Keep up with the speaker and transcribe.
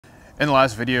In the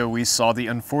last video, we saw the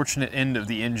unfortunate end of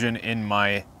the engine in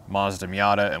my Mazda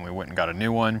Miata, and we went and got a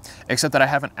new one, except that I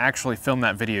haven't actually filmed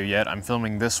that video yet. I'm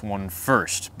filming this one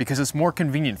first, because it's more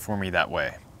convenient for me that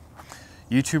way.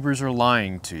 YouTubers are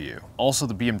lying to you. Also,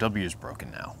 the BMW is broken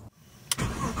now.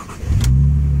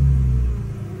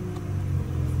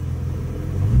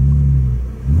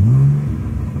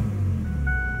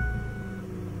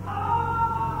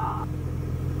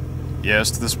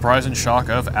 Yes, to the surprise and shock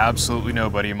of absolutely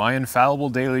nobody, my infallible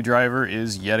daily driver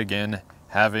is yet again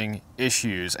having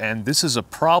issues. And this is a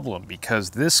problem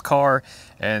because this car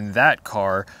and that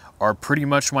car are pretty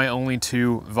much my only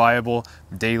two viable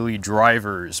daily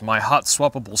drivers. My hot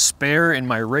swappable spare in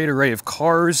my raid array of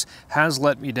cars has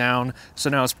let me down, so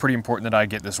now it's pretty important that I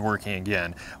get this working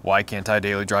again. Why can't I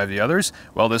daily drive the others?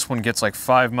 Well, this one gets like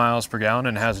 5 miles per gallon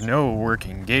and has no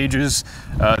working gauges.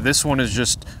 This one is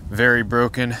just very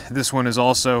broken. This one is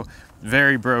also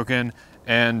very broken,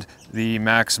 and the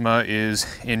Maxima is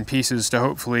in pieces to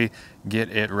hopefully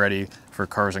get it ready for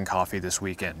Cars and Coffee this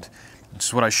weekend.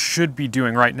 It's what I should be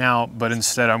doing right now, but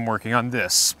instead I'm working on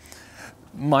this.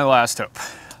 My last hope.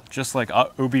 Just like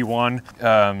Obi-Wan,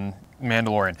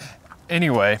 Mandalorian.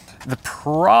 Anyway, the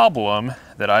problem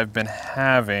that I've been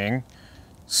having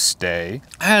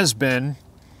has been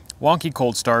wonky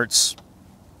cold starts,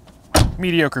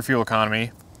 mediocre fuel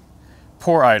economy,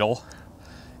 poor idle,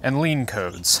 and lean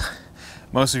codes.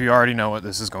 Most of you already know what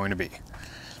this is going to be.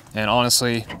 And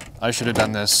honestly, I should have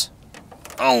done this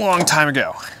a long time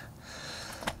ago.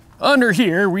 Under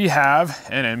here, we have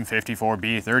an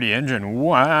M54B30 engine.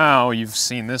 Wow, you've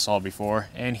seen this all before.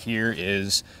 And here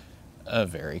is a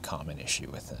very common issue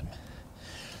with them.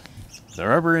 The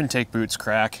rubber intake boots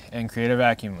crack and create a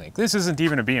vacuum leak. This isn't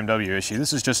even a BMW issue.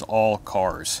 This is just all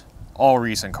cars, all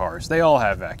recent cars. They all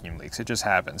have vacuum leaks. It just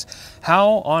happens. How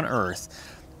on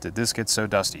earth did this get so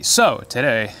dusty? So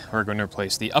today we're going to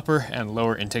replace the upper and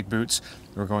lower intake boots.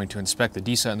 We're going to inspect the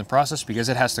DISA in the process because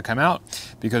it has to come out,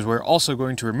 because we're also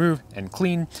going to remove and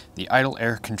clean the idle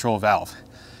air control valve,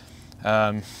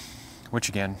 which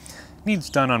again needs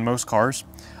done on most cars.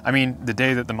 I mean, the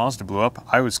day that the Mazda blew up,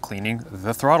 I was cleaning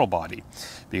the throttle body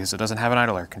because it doesn't have an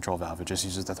idle air control valve. It just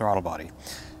uses the throttle body,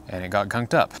 and it got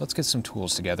gunked up. Let's get some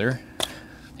tools together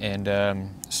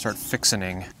and start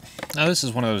fixing. Now this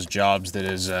is one of those jobs that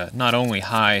is not only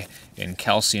high in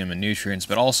calcium and nutrients,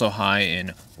 but also high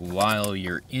in while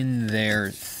you're in there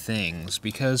things,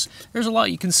 because there's a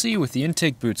lot you can see with the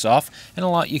intake boots off and a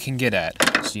lot you can get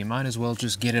at. So you might as well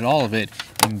just get at all of it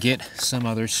and get some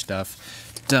other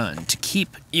stuff done to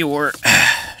keep your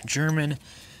German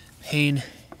pain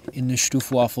in the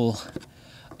Stoffwafel.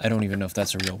 I don't even know if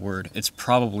that's a real word. It's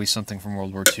probably something from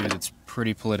World War II that's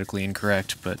pretty politically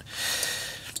incorrect, but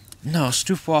no,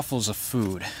 Stoffwafel's a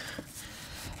food.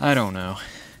 I don't know.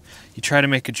 You try to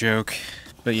make a joke,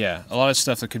 but yeah, a lot of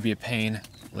stuff that could be a pain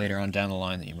later on down the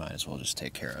line that you might as well just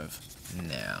take care of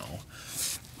now.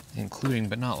 Including,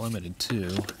 but not limited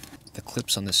to, the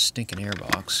clips on this stinking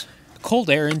airbox. Cold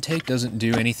air intake doesn't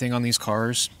do anything on these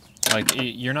cars. Like,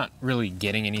 you're not really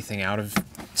getting anything out of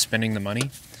spending the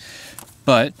money.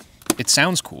 But it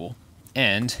sounds cool,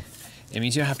 and it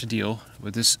means you don't have to deal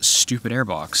with this stupid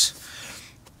airbox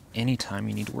anytime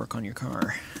you need to work on your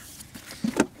car.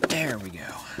 There we go.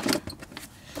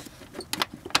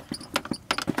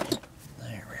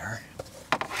 There we are.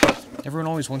 Everyone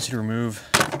always wants you to remove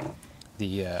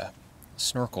the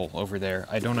snorkel over there.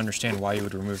 I don't understand why you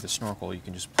would remove the snorkel. You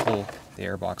can just pull the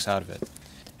airbox out of it.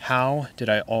 How did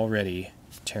I already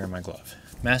tear my glove?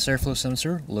 Mass airflow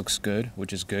sensor looks good,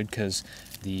 which is good because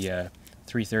the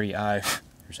 330i,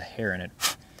 there's a hair in it.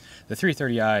 The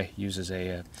 330i uses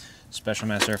a special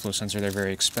mass airflow sensor. They're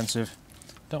very expensive.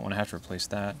 Don't want to have to replace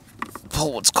that.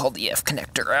 Pull what's called the F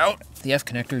connector out. The F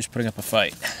connector is putting up a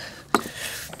fight.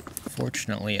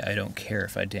 Fortunately, I don't care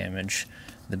if I damage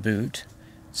the boot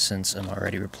since I'm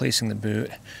already replacing the boot.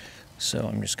 So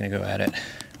I'm just going to go at it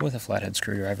with a flathead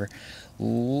screwdriver.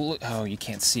 Oh, you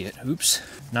can't see it. Oops.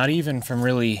 Not even from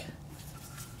really,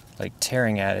 like,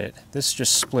 tearing at it. This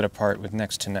just split apart with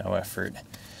next to no effort.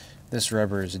 This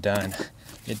rubber is done.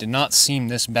 It did not seem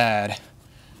this bad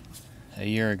a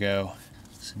year ago.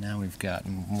 So now we've got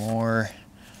more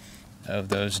of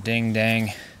those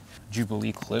ding-dang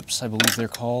Jubilee clips, I believe they're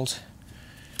called.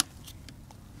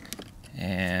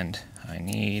 And I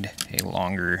need a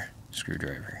longer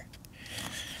screwdriver.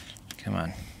 Come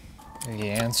on.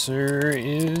 The answer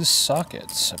is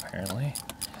sockets, apparently.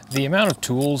 The amount of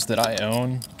tools that I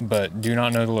own but do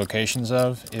not know the locations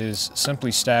of is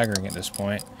simply staggering at this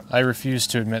point. I refuse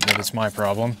to admit that it's my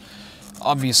problem.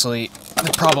 Obviously,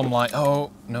 the problem lies...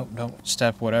 Oh, no, don't.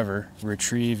 Step whatever.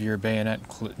 Retrieve your bayonet,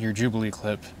 your Jubilee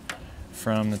clip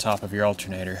from the top of your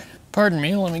alternator. Pardon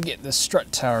me, let me get this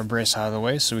strut tower brace out of the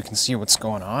way so we can see what's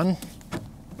going on.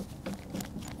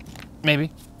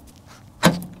 Maybe.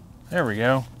 There we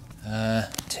go.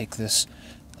 Take this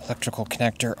electrical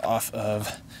connector off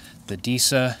of the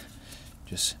DISA.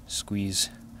 Just squeeze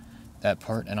that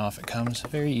part and off it comes.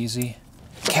 Very easy.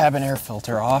 Cabin air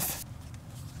filter off.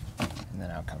 And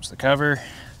then out comes the cover.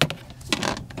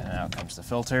 And out comes the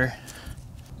filter.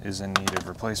 Is in need of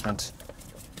replacement.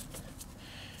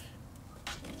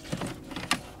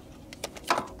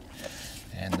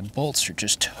 And the bolts are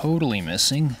just totally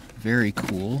missing. Very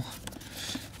cool.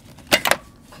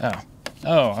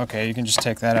 Oh, okay, you can just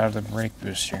take that out of the brake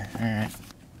booster. All right.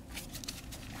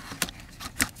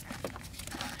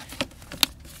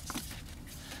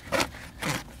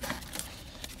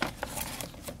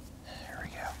 There we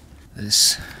go.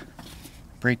 This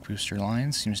brake booster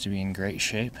line seems to be in great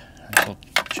shape. Nice little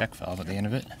check valve at the end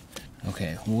of it.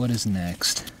 Okay, what is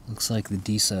next? Looks like the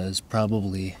DISA is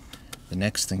probably the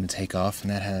next thing to take off, and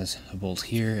that has a bolt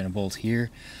here and a bolt here.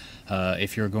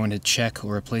 If you're going to check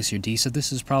or replace your DISA,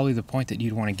 this is probably the point that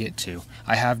you'd want to get to.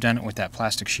 I have done it with that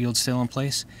plastic shield still in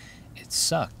place. It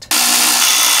sucked.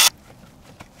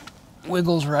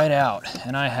 Wiggles right out,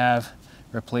 and I have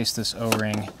replaced this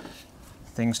O-ring.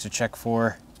 Things to check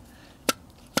for.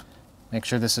 Make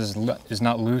sure this is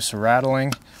not loose or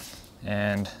rattling,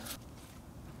 and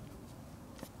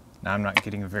now I'm not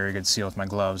getting a very good seal with my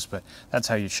gloves, but that's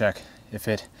how you check. If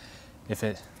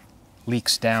it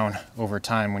leaks down over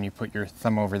time when you put your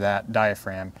thumb over that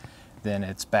diaphragm, then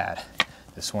it's bad.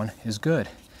 This one is good.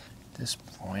 At this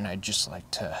point, I'd just like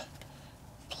to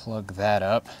plug that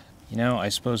up. You know, I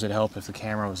suppose it'd help if the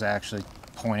camera was actually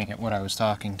pointing at what I was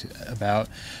talking about.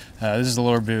 This is the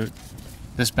lower boot.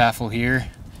 This baffle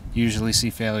here, usually see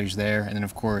failures there, and then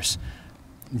of course,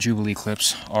 Jubilee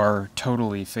clips are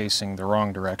totally facing the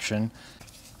wrong direction.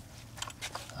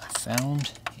 I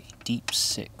found a deep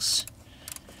 6.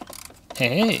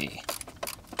 Hey!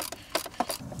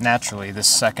 Naturally, the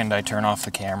second I turn off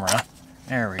the camera,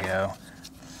 there we go,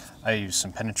 I used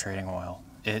some penetrating oil.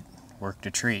 It worked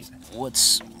a treat.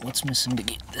 What's missing to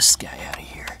get this guy out of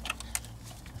here?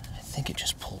 I think it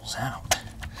just pulls out.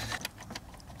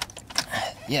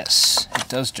 Yes, it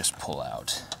does just pull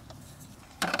out.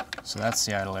 So that's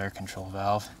the idle air control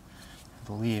valve. I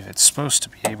believe it's supposed to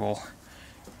be able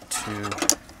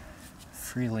to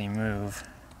freely move,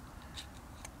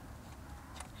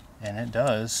 and it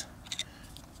does.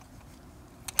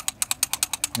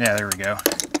 Yeah, there we go.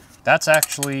 That's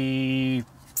actually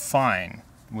fine,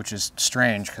 which is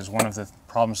strange because one of the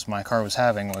problems my car was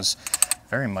having was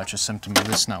very much a symptom of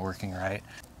this not working right.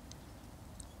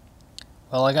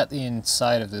 Well, I got the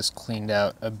inside of this cleaned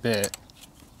out a bit.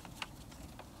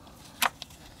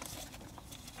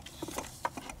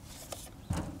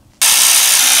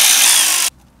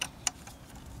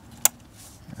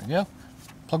 There we go.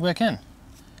 Plug back in.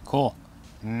 Cool.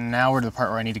 Now we're to the part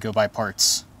where I need to go buy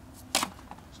parts.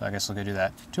 So I guess I'll go do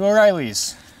that. To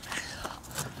O'Reilly's.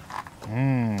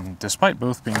 Despite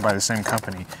both being by the same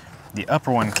company, the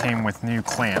upper one came with new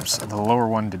clamps. The lower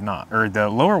one did not. Or the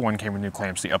lower one came with new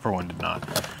clamps, the upper one did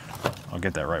not. I'll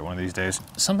get that right one of these days.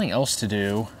 Something else to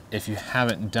do, if you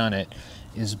haven't done it,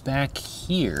 is back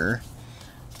here,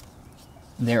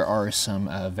 there are some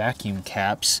vacuum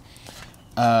caps.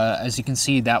 As you can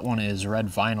see, that one is red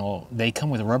vinyl. They come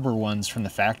with rubber ones from the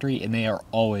factory, and they are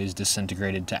always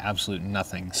disintegrated to absolute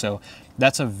nothing. So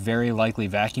that's a very likely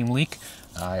vacuum leak.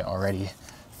 I already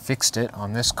fixed it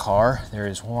on this car. There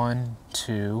is 1,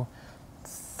 2,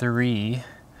 3,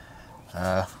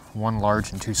 1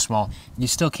 large and 2 small. You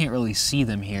still can't really see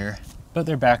them here, but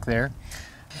they're back there.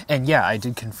 And yeah, I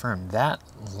did confirm that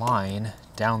line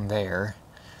down there,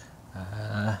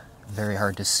 very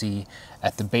hard to see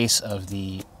at the base of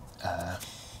the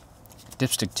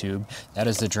dipstick tube. That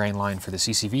is the drain line for the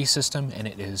CCV system, and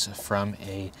it is from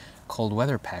a cold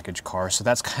weather package car, so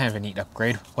that's kind of a neat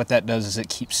upgrade. What that does is it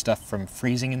keeps stuff from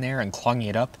freezing in there and clogging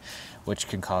it up, which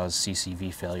can cause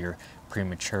CCV failure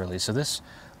prematurely. So this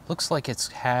looks like it's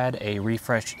had a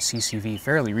refreshed CCV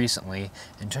fairly recently,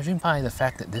 and judging by the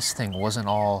fact that this thing wasn't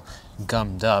all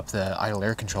gummed up, the idle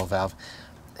air control valve,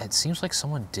 it seems like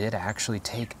someone did actually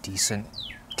take decent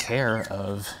care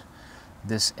of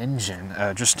this engine,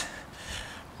 just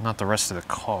not the rest of the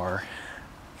car.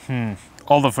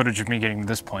 All the footage of me getting to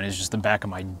this point is just the back of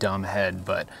my dumb head,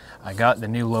 but I got the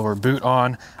new lower boot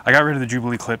on. I got rid of the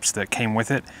Jubilee clips that came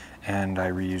with it, and I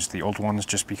reused the old ones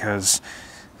just because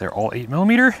they're all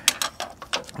 8mm.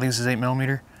 I think this is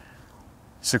 8mm,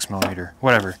 6mm,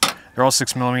 whatever. They're all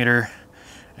 6mm,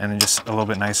 and then just a little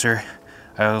bit nicer.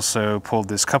 I also pulled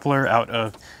this coupler out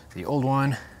of the old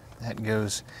one, that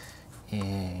goes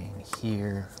in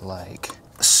here like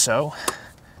so.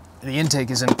 The intake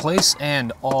is in place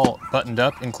and all buttoned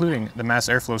up, including the mass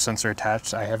airflow sensor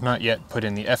attached. I have not yet put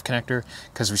in the F connector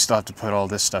because we still have to put all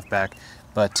this stuff back.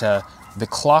 But the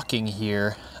clocking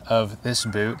here of this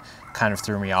boot kind of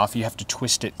threw me off. You have to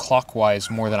twist it clockwise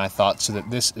more than I thought, so that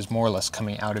this is more or less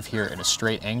coming out of here at a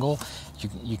straight angle.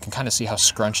 You can kind of see how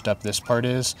scrunched up this part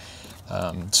is.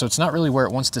 So it's not really where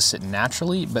it wants to sit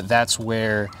naturally, but that's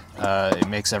where it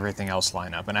makes everything else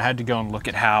line up. And I had to go and look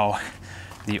at how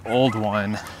the old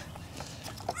one,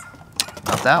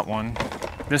 not that one,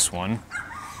 this one,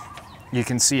 you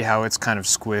can see how it's kind of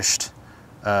squished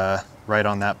right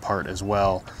on that part as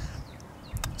well.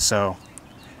 So,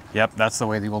 yep, that's the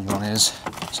way the old one is.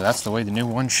 So that's the way the new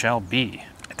one shall be.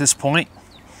 At this point,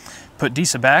 put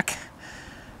DISA back.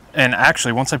 And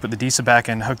actually, once I put the DISA back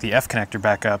and hook the F connector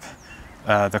back up,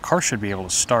 the car should be able to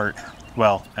start,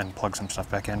 well, and plug some stuff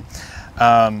back in.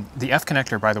 The F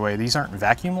connector, by the way, these aren't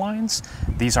vacuum lines.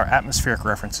 These are atmospheric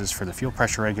references for the fuel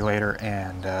pressure regulator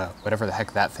and whatever the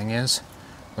heck that thing is.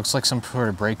 Looks like some sort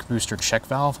of brake booster check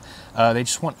valve. They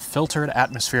just want filtered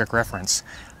atmospheric reference.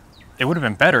 It would have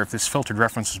been better if this filtered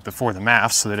reference was before the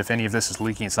MAF, so that if any of this is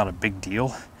leaking, it's not a big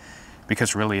deal.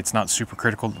 Because really, it's not super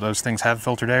critical that those things have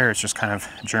filtered air. It's just kind of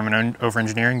German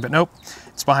over-engineering. But nope,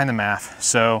 it's behind the MAF.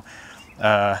 So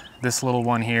this little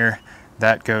one here,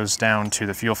 that goes down to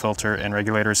the fuel filter and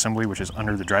regulator assembly, which is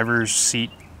under the driver's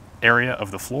seat area of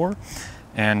the floor.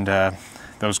 And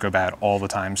those go bad all the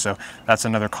time. So that's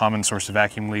another common source of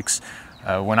vacuum leaks.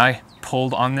 When I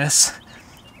pulled on this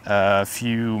a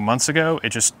few months ago, it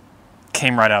just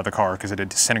came right out of the car because it had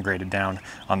disintegrated down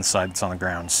on the side that's on the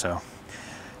ground. So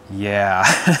yeah,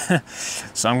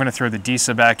 so I'm gonna throw the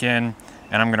DISA back in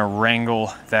and I'm gonna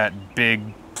wrangle that big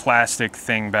plastic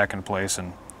thing back in place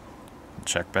and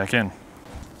check back in.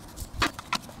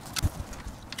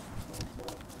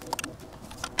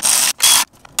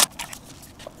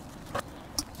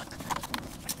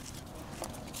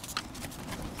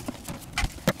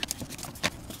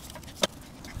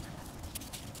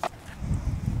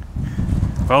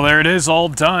 Well, there it is, all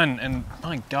done, and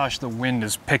my gosh, the wind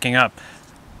is picking up.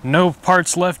 No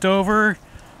parts left over,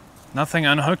 nothing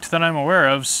unhooked that I'm aware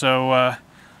of, so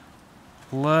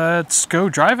let's go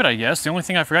drive it, I guess. The only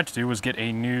thing I forgot to do was get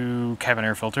a new cabin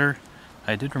air filter.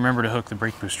 I did remember to hook the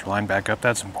brake booster line back up,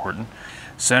 that's important.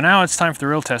 So now it's time for the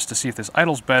real test to see if this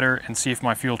idles better and see if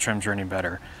my fuel trims are any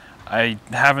better. I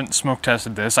haven't smoke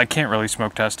tested this. I can't really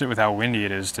smoke test it with how windy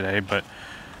it is today, but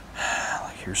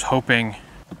here's hoping.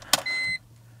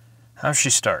 How's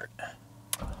she start?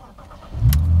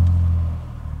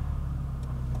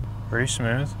 Pretty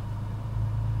smooth.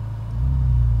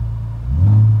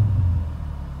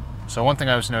 So one thing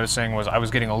I was noticing was I was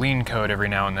getting a lean code every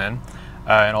now and then,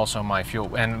 and also my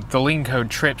fuel, and the lean code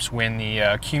trips when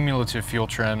the cumulative fuel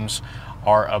trims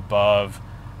are above,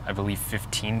 I believe,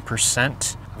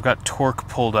 15%. I've got torque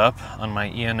pulled up on my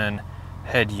ENN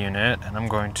head unit, and I'm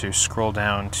going to scroll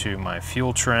down to my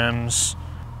fuel trims.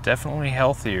 Definitely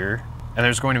healthier. And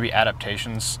there's going to be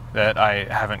adaptations that I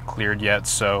haven't cleared yet,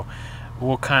 so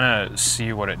we'll kind of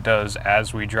see what it does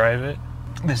as we drive it.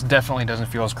 This definitely doesn't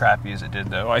feel as crappy as it did,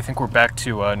 though. I think we're back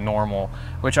to normal,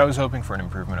 which I was hoping for an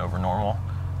improvement over normal,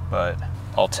 but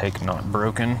I'll take not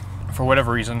broken. For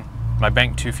whatever reason, my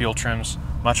Bank 2 fuel trims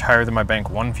much higher than my Bank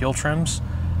 1 fuel trims,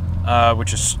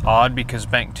 which is odd because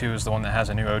Bank 2 is the one that has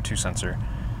a new O2 sensor.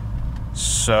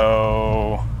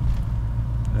 So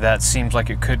that seems like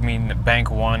it could mean that Bank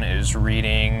 1 is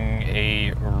reading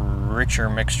a richer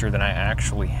mixture than I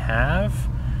actually have,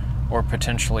 or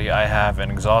potentially I have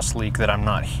an exhaust leak that I'm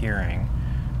not hearing.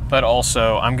 But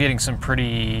also, I'm getting some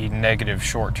pretty negative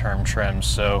short-term trims,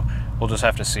 so we'll just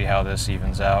have to see how this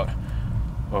evens out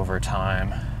over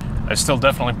time. I still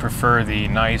definitely prefer the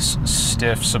nice,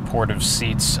 stiff, supportive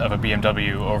seats of a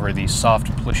BMW over the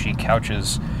soft, plushy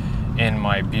couches in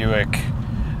my Buick.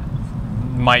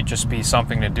 Might just be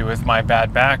something to do with my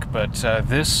bad back, but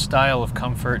this style of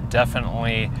comfort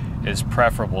definitely is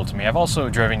preferable to me. I've also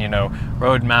driven, you know,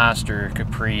 Roadmaster,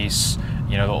 Caprice,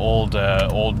 you know, the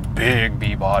old big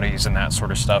B bodies and that sort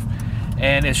of stuff,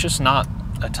 and it's just not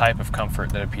a type of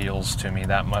comfort that appeals to me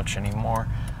that much anymore.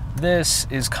 This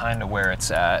is kind of where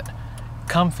it's at.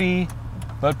 Comfy,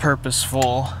 but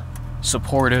purposeful,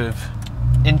 supportive,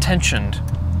 intentioned.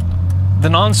 The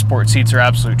non-sport seats are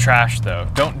absolute trash, though.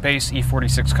 Don't base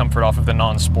E46 comfort off of the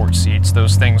non-sport seats.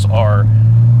 Those things are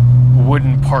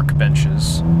wooden park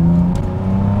benches.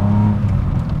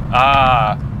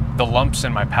 Ah, the lumps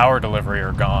in my power delivery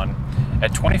are gone.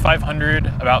 At 2,500,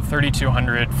 about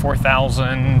 3,200,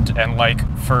 4,000, and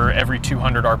like for every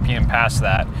 200 RPM past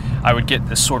that, I would get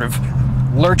this sort of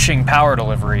lurching power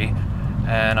delivery,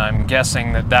 and I'm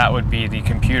guessing that that would be the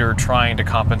computer trying to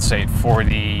compensate for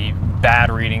the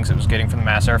bad readings it was getting from the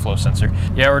mass airflow sensor.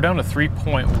 Yeah, we're down to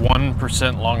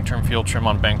 3.1% long-term fuel trim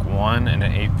on bank 1 and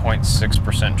an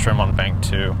 8.6% trim on bank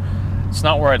 2. It's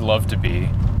not where I'd love to be,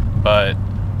 but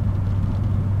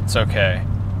it's okay.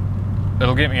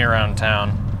 It'll get me around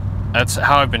town. That's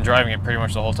how I've been driving it pretty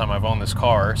much the whole time I've owned this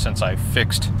car, since I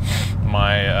fixed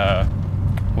my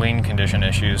lean condition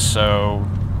issues. So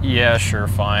yeah, sure,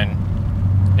 fine.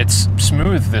 It's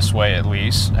smooth this way at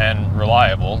least, and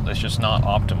reliable. It's just not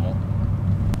optimal.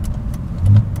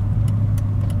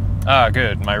 Ah,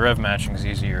 good. My rev matching is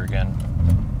easier again.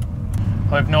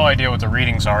 I have no idea what the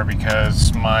readings are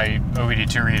because my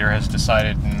OBD2 reader has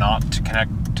decided not to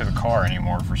connect to the car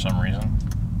anymore for some reason.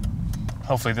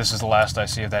 Hopefully this is the last I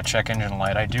see of that check engine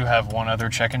light. I do have one other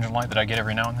check engine light that I get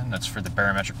every now and then. That's for the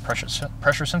barometric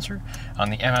pressure sensor. On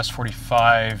the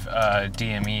MS45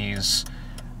 DMEs,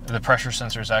 the pressure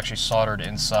sensor is actually soldered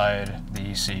inside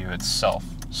the ECU itself.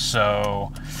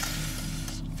 So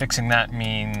fixing that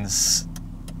means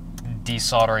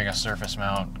desoldering a surface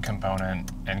mount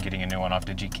component and getting a new one off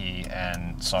DigiKey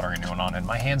and soldering a new one on, and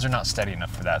my hands are not steady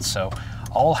enough for that, so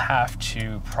I'll have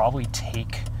to probably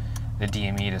take the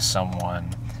DME to someone,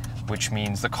 which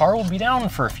means the car will be down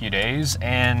for a few days,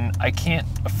 and I can't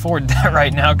afford that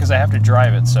right now because I have to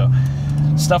drive it, so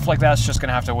stuff like that's just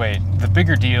gonna have to wait. The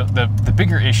bigger deal, the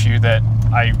bigger issue that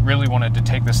I really wanted to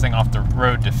take this thing off the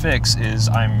road to fix is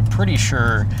I'm pretty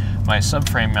sure my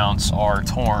subframe mounts are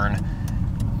torn.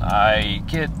 I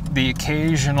get the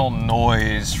occasional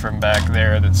noise from back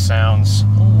there that sounds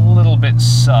a little bit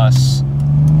sus.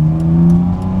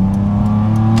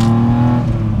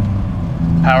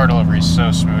 Power delivery is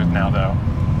so smooth now though.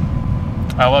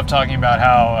 I love talking about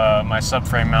how my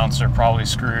subframe mounts are probably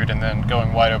screwed and then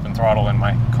going wide open throttle in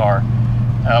my car.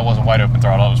 It wasn't wide open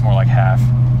throttle, it was more like half.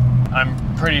 I'm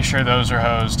pretty sure those are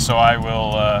hosed, so I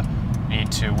will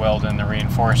need to weld in the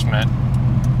reinforcement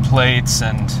plates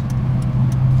and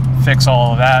fix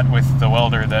all of that with the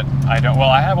welder that I don't, well,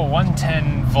 I have a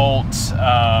 110 volt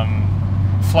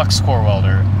flux core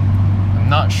welder. I'm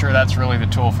not sure that's really the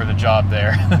tool for the job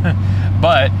there.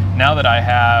 But now that I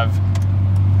have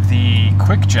the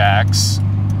quick jacks,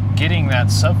 getting that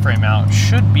subframe out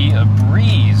should be a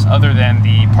breeze, other than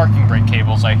the parking brake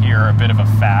cables I hear are a bit of a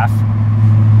faff.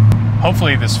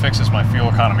 Hopefully this fixes my fuel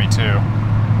economy too.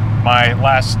 My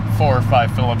last 4 or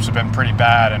 5 fill-ups have been pretty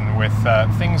bad, and with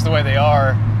things the way they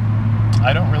are,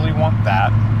 I don't really want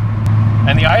that.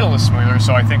 And the idle is smoother,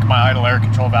 so I think my idle air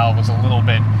control valve was a little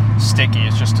bit sticky.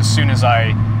 It's just as soon as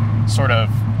I sort of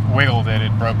wiggled it,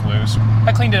 it broke loose.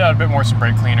 I cleaned it out a bit more, some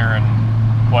brake cleaner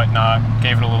and whatnot,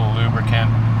 gave it a little lubricant.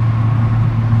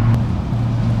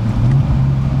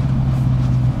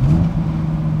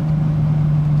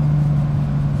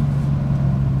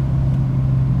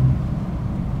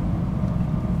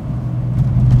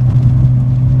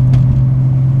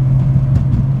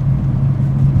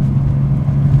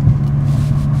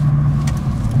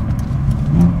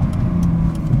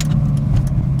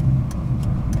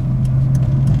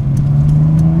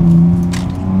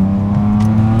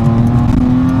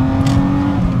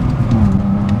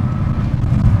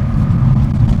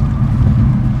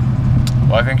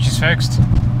 I think she's fixed.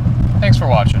 Thanks for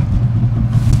watching.